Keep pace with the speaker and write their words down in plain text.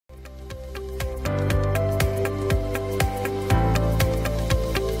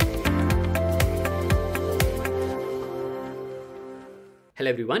Hello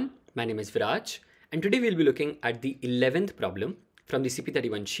everyone, my name is Viraj and today we'll be looking at the 11th problem from the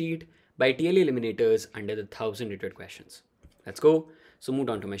CP-31 sheet by TLE Eliminators under the 1000 rated questions. Let's go. So moved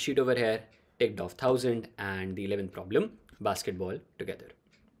on to my sheet over here, ticked off 1000 and the 11th problem, basketball together.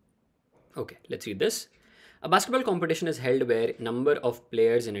 Okay, let's read this. A basketball competition is held where number of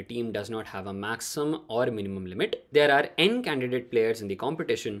players in a team does not have a maximum or minimum limit. There are n candidate players in the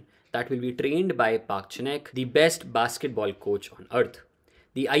competition that will be trained by Park Chan-wook, the best basketball coach on earth.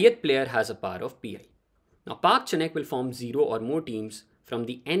 The ith player has a power of pi. Now Park Chan-wook will form 0 or more teams from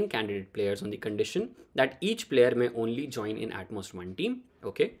the n candidate players on the condition that each player may only join in at most one team.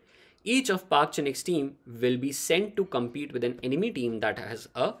 Okay. Each of Park Chan-wook's team will be sent to compete with an enemy team that has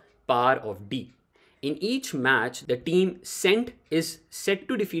a power of d. In each match, the team sent is set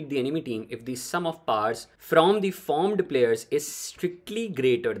to defeat the enemy team if the sum of powers from the formed players is strictly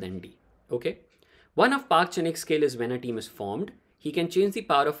greater than d. Okay. One of Park Chan-wook's skill is when a team is formed, he can change the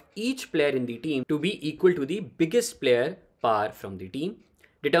power of each player in the team to be equal to the biggest player power from the team.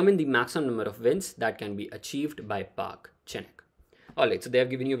 Determine the maximum number of wins that can be achieved by Park Chan-wook. Alright, so they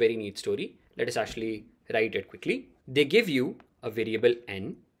have given you a very neat story. Let us actually write it quickly. They give you a variable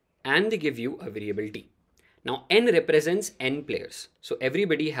n and they give you a variable d. Now n represents n players. So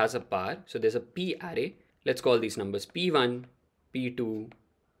everybody has a power. So there's a p array. Let's call these numbers p1, p2,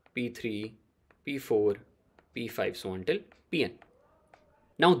 p3, p4, p5, so on till pn.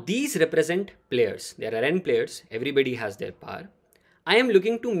 Now these represent players. There are n players. Everybody has their power. I am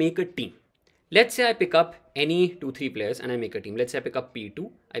looking to make a team. Let's say I pick up any 2-3 players and I make a team. Let's say I pick up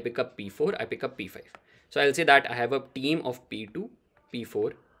p2, I pick up p4, I pick up p5. So I'll say that I have a team of p2,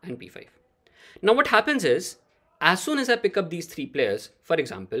 p4 and p5. Now what happens is, as soon as I pick up these 3 players, for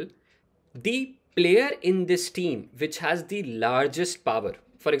example, the player in this team which has the largest power,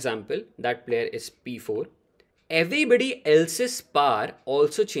 for example, that player is p4, everybody else's power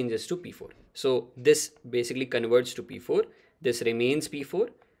also changes to p4. So this basically converts to p4, this remains p4,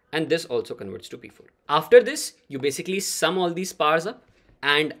 and this also converts to p4. After this, you basically sum all these powers up,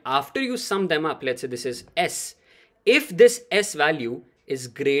 and after you sum them up, let's say this is s. If this s value is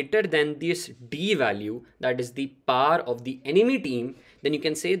greater than this d value, that is the power of the enemy team, then you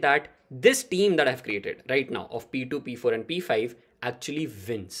can say that this team that I've created right now of p2, p4 and p5 actually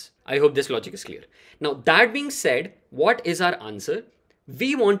wins. I hope this logic is clear. Now that being said, what is our answer?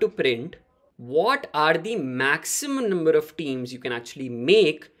 We want to print what are the maximum number of teams you can actually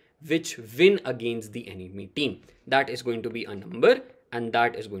make which win against the enemy team. That is going to be a number and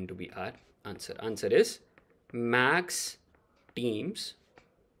that is going to be our answer. Answer is max teams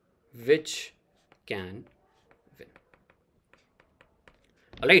which can win.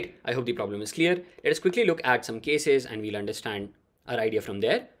 Alright, I hope the problem is clear. Let us quickly look at some cases and we'll understand our idea from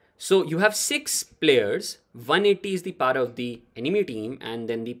there. So you have 6 players, 180 is the power of the enemy team, and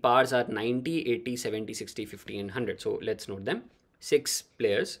then the powers are 90, 80, 70, 60, 50 and 100. So let's note them. 6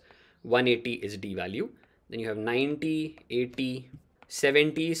 players, 180 is d value. Then you have 90, 80,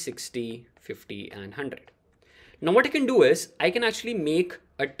 70, 60, 50 and 100. Now what I can do is I can actually make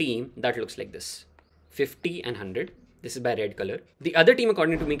a team that looks like this, 50 and 100. This is by red color. The other team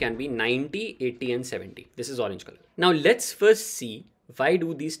according to me can be 90, 80 and 70. This is orange color. Now let's first see why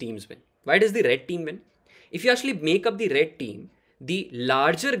do these teams win? Why does the red team win? If you actually make up the red team, the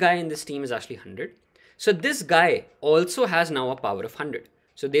larger guy in this team is actually 100. So this guy also has now a power of 100.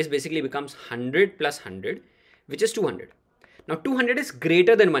 So this basically becomes 100 plus 100, which is 200. Now 200 is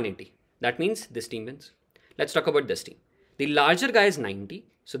greater than 180. That means this team wins. Let's talk about this team. The larger guy is 90.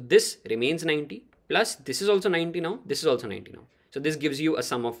 So this remains 90 plus this is also 90 now. This is also 90 now. So this gives you a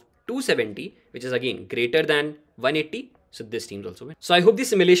sum of 270, which is again greater than 180. So this team also wins. So I hope the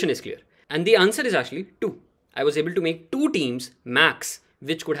simulation is clear. And the answer is actually 2. I was able to make 2 teams max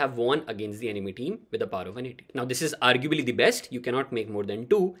which could have won against the enemy team with a power of 180. Now this is arguably the best. You cannot make more than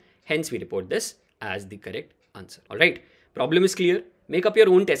 2. Hence we report this as the correct answer. All right. Problem is clear. Make up your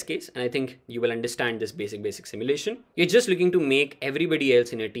own test case and I think you will understand this basic simulation. You're just looking to make everybody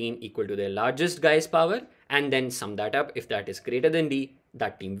else in a team equal to their largest guy's power and then sum that up. If that is greater than d,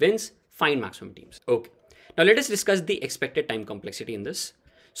 that team wins. Find maximum teams. Okay. Now let us discuss the expected time complexity in this.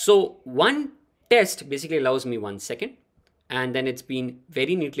 So one test basically allows me 1 second and then it's been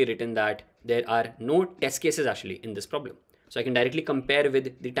very neatly written that there are no test cases actually in this problem. So I can directly compare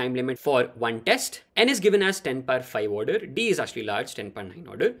with the time limit for one test. N is given as 10 power 5 order. D is actually large, 10 power 9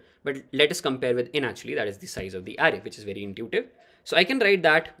 order. But let us compare with N actually, that is the size of the array, which is very intuitive. So I can write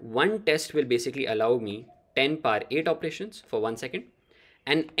that one test will basically allow me 10 power 8 operations for 1 second.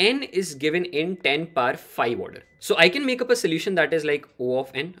 And N is given in 10 power 5 order. So I can make up a solution that is like O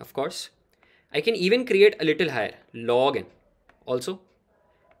of N, of course. I can even create a little higher, log N also.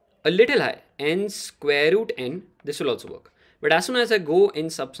 a little high, n square root n, this will also work. But as soon as I go in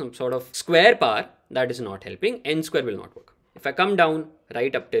some sort of square power, that is not helping, n square will not work. If I come down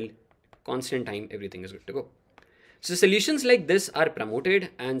right up till constant time, everything is good to go. So solutions like this are promoted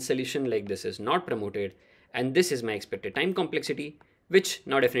and solution like this is not promoted. And this is my expected time complexity, which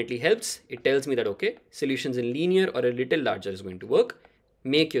now definitely helps. It tells me that, okay, solutions in linear or a little larger is going to work.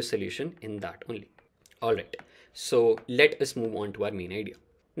 Make your solution in that only. All right. So let us move on to our main idea.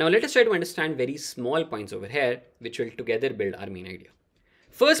 Now let us try to understand very small points over here, which will together build our main idea.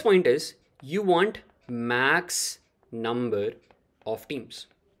 First point is you want max number of teams.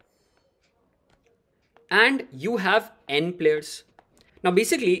 And you have n players. Now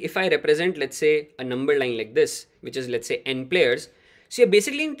basically, if I represent, let's say, a number line like this, which is, let's say, n players, so you're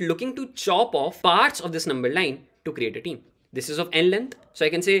basically looking to chop off parts of this number line to create a team. This is of n length. So I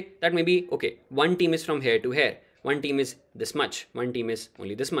can say that maybe, okay, one team is from here to here. One team is this much. One team is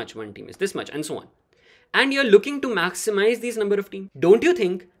only this much. One team is this much, and so on. And you're looking to maximize these number of teams. Don't you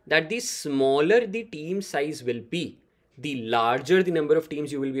think that the smaller the team size will be, the larger the number of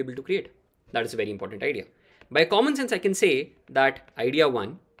teams you will be able to create? That is a very important idea. By common sense, I can say that idea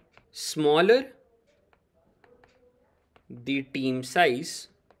one, smaller the team size,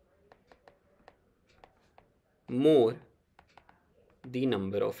 more the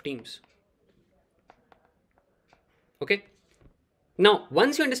number of teams. Okay. Now,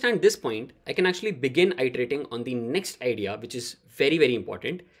 once you understand this point, I can actually begin iterating on the next idea, which is very, very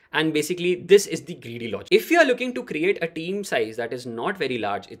important. And basically, this is the greedy logic. If you are looking to create a team size that is not very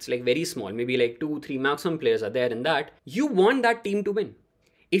large, it's like very small, maybe like 2-3 maximum players are there in that, you want that team to win.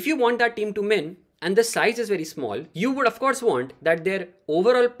 If you want that team to win and the size is very small, you would of course want that their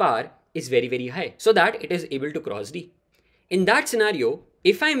overall power is very, very high so that it is able to cross D. In that scenario,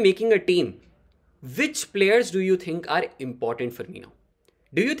 if I'm making a team, which players do you think are important for me now?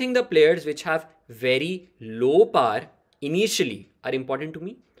 Do you think the players which have very low power initially are important to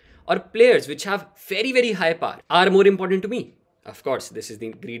me? Or players which have very, very high power are more important to me? Of course, this is the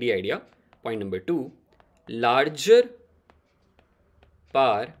greedy idea. Point number 2, larger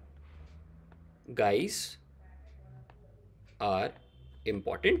power guys are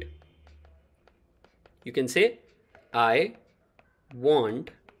important. You can say, I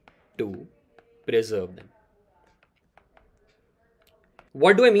want to preserve them.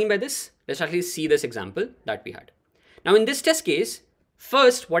 What do I mean by this? Let's actually see this example that we had. Now in this test case,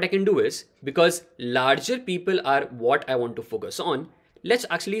 first what I can do is, because larger people are what I want to focus on, let's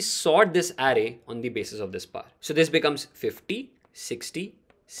actually sort this array on the basis of this power. So this becomes 50, 60,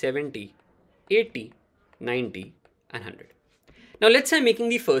 70, 80, 90, and 100. Now let's say I'm making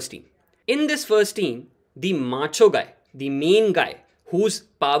the first team. In this first team, the macho guy, the main guy, whose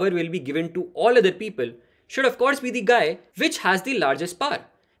power will be given to all other people, should of course be the guy which has the largest power,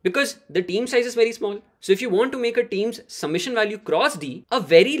 because the team size is very small. So if you want to make a team's summation value cross D, a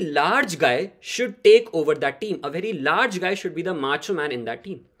very large guy should take over that team. A very large guy should be the macho man in that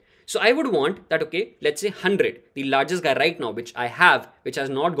team. So I would want that, okay, let's say 100, the largest guy right now, which I have, which has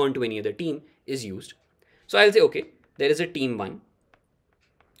not gone to any other team, is used. So I'll say, okay, there is a team 1,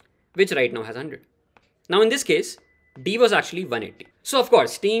 which right now has 100. Now in this case, D was actually 180. So of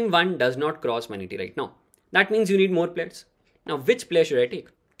course, team 1 does not cross 180 right now. That means you need more players. Now, which player should I take?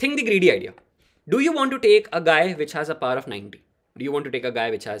 Think the greedy idea. Do you want to take a guy which has a power of 90? Do you want to take a guy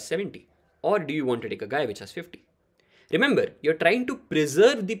which has 70? Or do you want to take a guy which has 50? Remember, you're trying to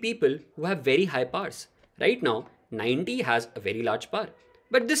preserve the people who have very high powers. Right now, 90 has a very large power.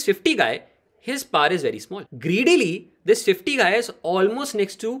 But this 50 guy, his power is very small. Greedily, this 50 guy is almost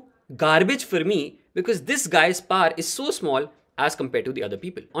next to garbage for me because this guy's power is so small as compared to the other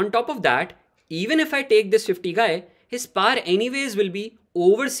people. On top of that, even if I take this 50 guy, his power anyways will be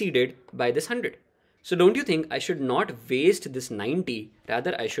overseeded by this 100. So don't you think I should not waste this 90,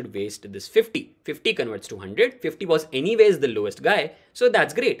 rather I should waste this 50. 50 converts to 100, 50 was anyways the lowest guy, so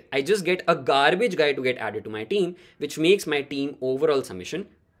that's great. I just get a garbage guy to get added to my team, which makes my team overall summation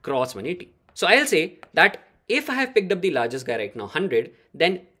cross 180. So I'll say that if I have picked up the largest guy right now, 100,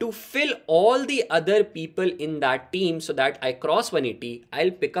 then to fill all the other people in that team so that I cross 180,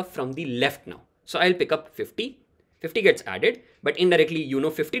 I'll pick up from the left now. So I'll pick up 50, 50 gets added, but indirectly,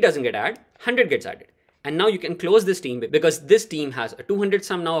 50 doesn't get added, 100 gets added. And now you can close this team because this team has a 200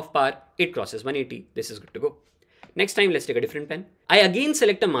 sum now of power, it crosses 180, this is good to go. Next time, let's take a different pen. I again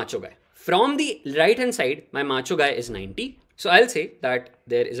select a macho guy. From the right hand side, my macho guy is 90. So I'll say that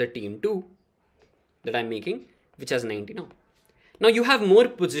there is a team 2 that I'm making, which has 90 now. Now you have more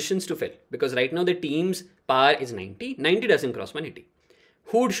positions to fill because right now the team's power is 90. 90 doesn't cross 180.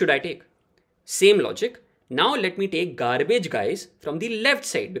 Who should I take? Same logic. Now let me take garbage guys from the left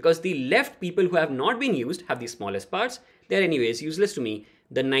side, because the left people who have not been used have the smallest parts. They're anyways useless to me.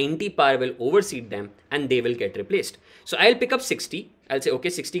 The 90 par will overseed them and they will get replaced. So I'll pick up 60. I'll say, okay,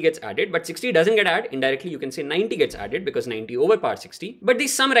 60 gets added, but 60 doesn't get added. Indirectly, you can say 90 gets added because 90 over par 60. But the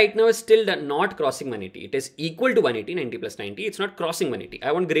sum right now is still not crossing 180. It is equal to 180, 90 plus 90. It's not crossing 180.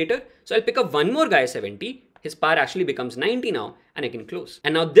 I want greater. So I'll pick up one more guy, 70. His par actually becomes 90 now, and I can close.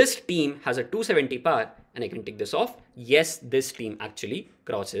 And now this team has a 270 par, and I can tick this off. Yes, this team actually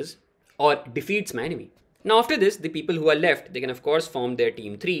crosses or defeats my enemy. Now after this, the people who are left, they can of course form their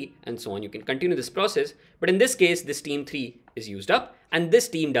team 3 and so on. You can continue this process, but in this case, this team 3 is used up and this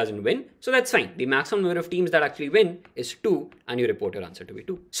team doesn't win. So that's fine. The maximum number of teams that actually win is 2 and you report your answer to be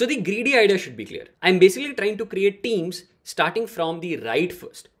 2. So the greedy idea should be clear. I'm basically trying to create teams starting from the right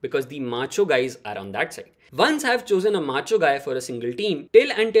first because the macho guys are on that side. Once I've chosen a macho guy for a single team, till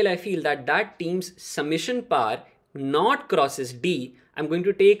until I feel that that team's summation par not crosses D, I'm going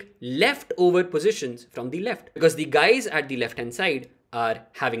to take leftover positions from the left because the guys at the left hand side are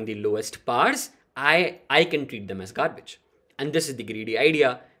having the lowest pars. I can treat them as garbage. And this is the greedy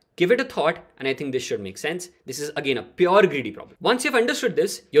idea. Give it a thought and I think this should make sense. This is again a pure greedy problem. Once you've understood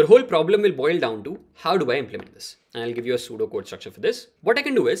this, your whole problem will boil down to how do I implement this? And I'll give you a pseudo code structure for this. What I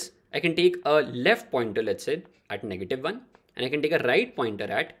can do is I can take a left pointer, let's say at -1, and I can take a right pointer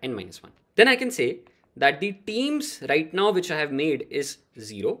at n-1. Then I can say that the teams right now which I have made is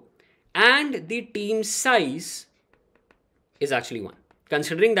 0 and the team size is actually 1.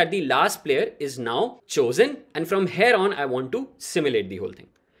 Considering that the last player is now chosen and from here on I want to simulate the whole thing.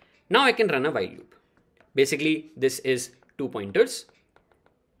 Now I can run a while loop. Basically this is 2 pointers.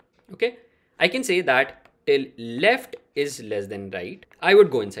 Okay, I can say that till left is less than right. I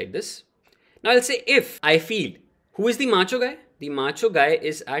would go inside this. Now I'll say if I feel who is the macho guy? The macho guy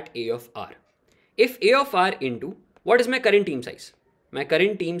is at A of R. If A of R into, what is my current team size? My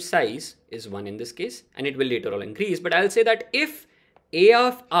current team size is 1 in this case, and it will later on increase. But I'll say that if A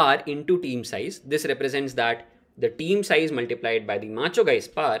of R into team size, this represents that the team size multiplied by the macho guy's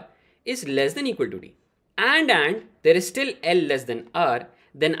par is less than equal to D. And there is still L less than R,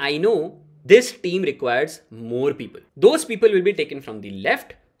 then I know this team requires more people. Those people will be taken from the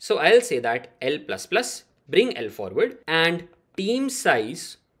left. So I'll say that L plus plus, bring L forward, and team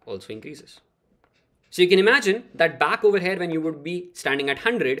size also increases. So you can imagine that back over here when you would be standing at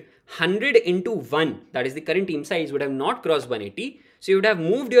 100, 100 into 1, that is the current team size, would have not crossed 180. So you would have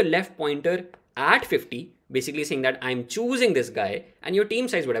moved your left pointer at 50, basically saying that I'm choosing this guy, and your team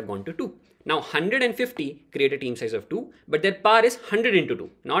size would have gone to 2. Now 150 create a team size of 2, but their par is 100 into 2,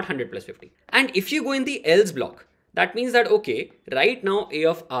 not 100 plus 50. And if you go in the else block, that means that, okay, right now A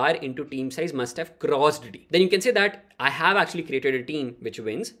of R into team size must have crossed D. Then you can say that I have actually created a team which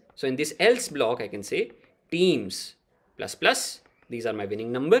wins. So in this else block, I can say teams plus plus, these are my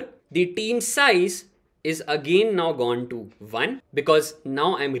winning number. The team size is again now gone to 1 because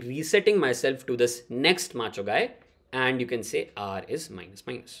now I'm resetting myself to this next macho guy, and you can say R is minus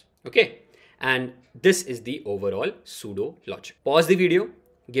minus. Okay. And this is the overall pseudo logic. Pause the video,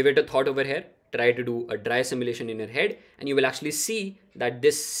 give it a thought over here. Try to do a dry simulation in your head and you will actually see that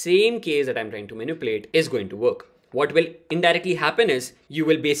this same case that I'm trying to manipulate is going to work. What will indirectly happen is you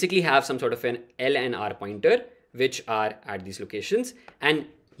will basically have some sort of an L and R pointer which are at these locations, and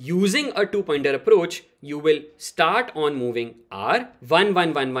using a 2-pointer approach, you will start on moving R 1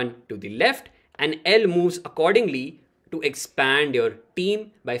 1 1 1 to the left and L moves accordingly to expand your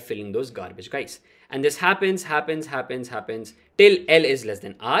team by filling those garbage guys. And this happens till L is less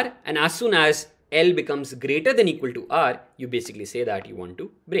than R. And as soon as L becomes greater than equal to R, you basically say that you want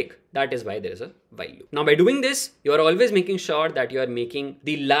to break. That is why there is a while loop. Now by doing this, you are always making sure that you are making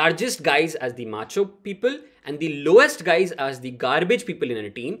the largest guys as the macho people and the lowest guys as the garbage people in a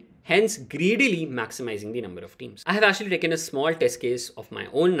team, hence greedily maximizing the number of teams. I have actually taken a small test case of my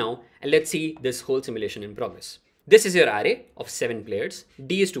own now, and let's see this whole simulation in progress. This is your array of 7 players.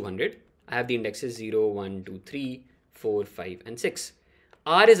 D is 200. I have the indexes 0, 1, 2, 3, 4, 5, and 6.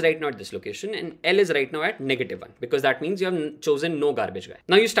 R is right now at this location and L is right now at -1 because that means you have chosen no garbage guy.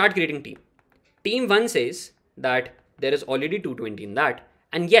 Now you start creating team. Team 1 says that there is already 220 in that,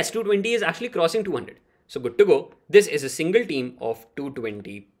 and yes, 220 is actually crossing 200. So good to go. This is a single team of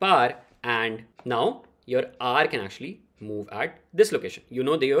 220 par, and now your R can actually move at this location. You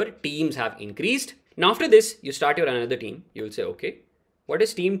know that your teams have increased. Now after this, you start your another team. You will say, okay, what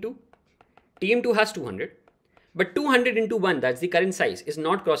is team 2? Team 2 has 200, but 200 into 1, that's the current size, is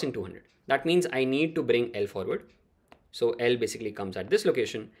not crossing 200. That means I need to bring L forward. So L basically comes at this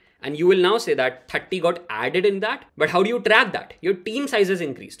location, and you will now say that 30 got added in that. But how do you track that? Your team size has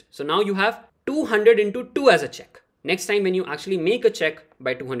increased. So now you have 200 into 2 as a check. Next time when you actually make a check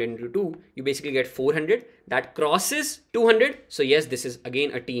by 200 into 2, you basically get 400. That crosses 200. So yes, this is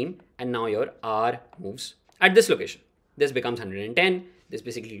again a team, and now your R moves at this location. This becomes 110. This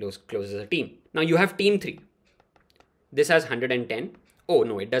basically closes a team. Now you have team 3. This has 110. Oh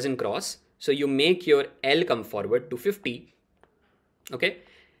no, it doesn't cross. So you make your L come forward to 50. Okay.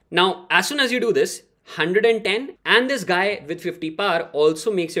 Now, as soon as you do this, 110 and this guy with 50 power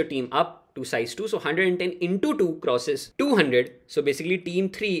also makes your team up to size 2. So 110 into 2 crosses 200. So basically team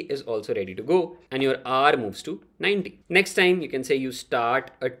 3 is also ready to go and your R moves to 90. Next time you can say you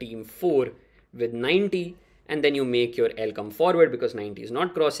start a team 4 with 90 and then you make your L come forward because 90 is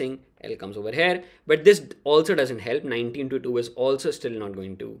not crossing. L comes over here, but this also doesn't help. 90 into 2 is also still not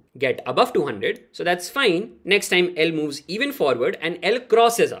going to get above 200. So that's fine. Next time L moves even forward and L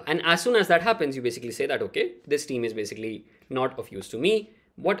crosses up. And as soon as that happens, you basically say that, okay, this team is basically not of use to me.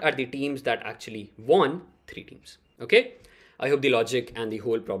 What are the teams that actually won? 3 teams. Okay. I hope the logic and the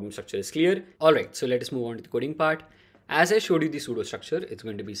whole problem structure is clear. All right. So let us move on to the coding part. As I showed you the pseudo structure, it's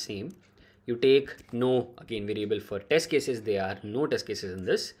going to be same. You take no, again, variable for test cases. There are no test cases in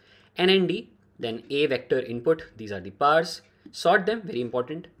this. NND, then A vector input. These are the powers. Sort them, very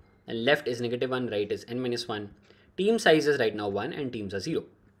important. And left is -1, right is n-1. Team size is right now 1 and teams are 0.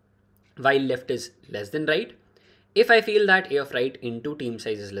 While left is less than right. If I feel that A of right into team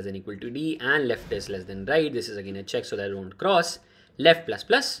size is less than equal to D and left is less than right, this is again a check so that I won't cross. Left plus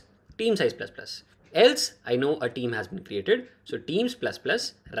plus, team size plus plus. Else, I know a team has been created. So teams plus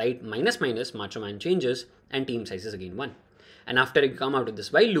plus, right minus minus, macho man changes, and team size is again 1. And after you come out of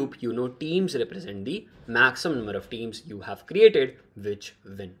this while loop, you know teams represent the maximum number of teams you have created which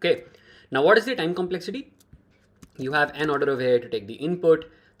win. Okay. Now what is the time complexity? You have n order over here to take the input.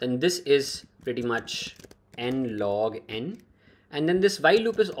 Then this is pretty much n log n. And then this while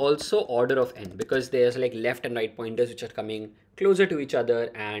loop is also order of n because there's like left and right pointers which are coming closer to each other,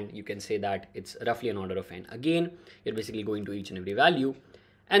 and you can say that it's roughly an order of n. Again, you're basically going to each and every value.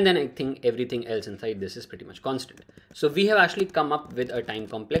 And then I think everything else inside this is pretty much constant. So we have actually come up with a time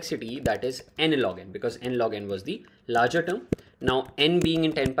complexity that is n log n because n log n was the larger term. Now n being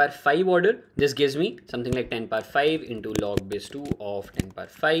in 10 power 5 order, this gives me something like 10 power 5 into log base 2 of 10 power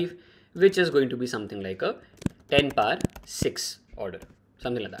 5, which is going to be something like a 10 power 6 order,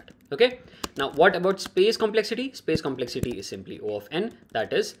 something like that. Okay. Now what about space complexity? Space complexity is simply O of n,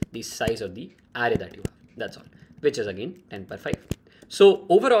 that is the size of the array that you have. That's all, which is again 10 power 5. So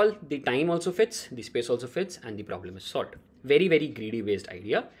overall, the time also fits, the space also fits, and the problem is solved. Very, very greedy based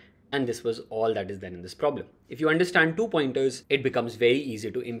idea. And this was all that is done in this problem. If you understand 2 pointers, it becomes very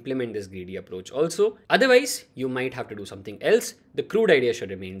easy to implement this greedy approach also. Otherwise, you might have to do something else. The crude idea should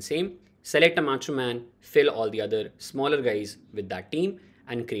remain same. Select a macho man, fill all the other smaller guys with that team,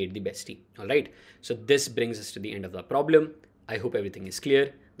 and create the best team. All right. So this brings us to the end of the problem. I hope everything is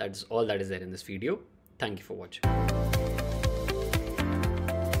clear. That's all that is there in this video. Thank you for watching.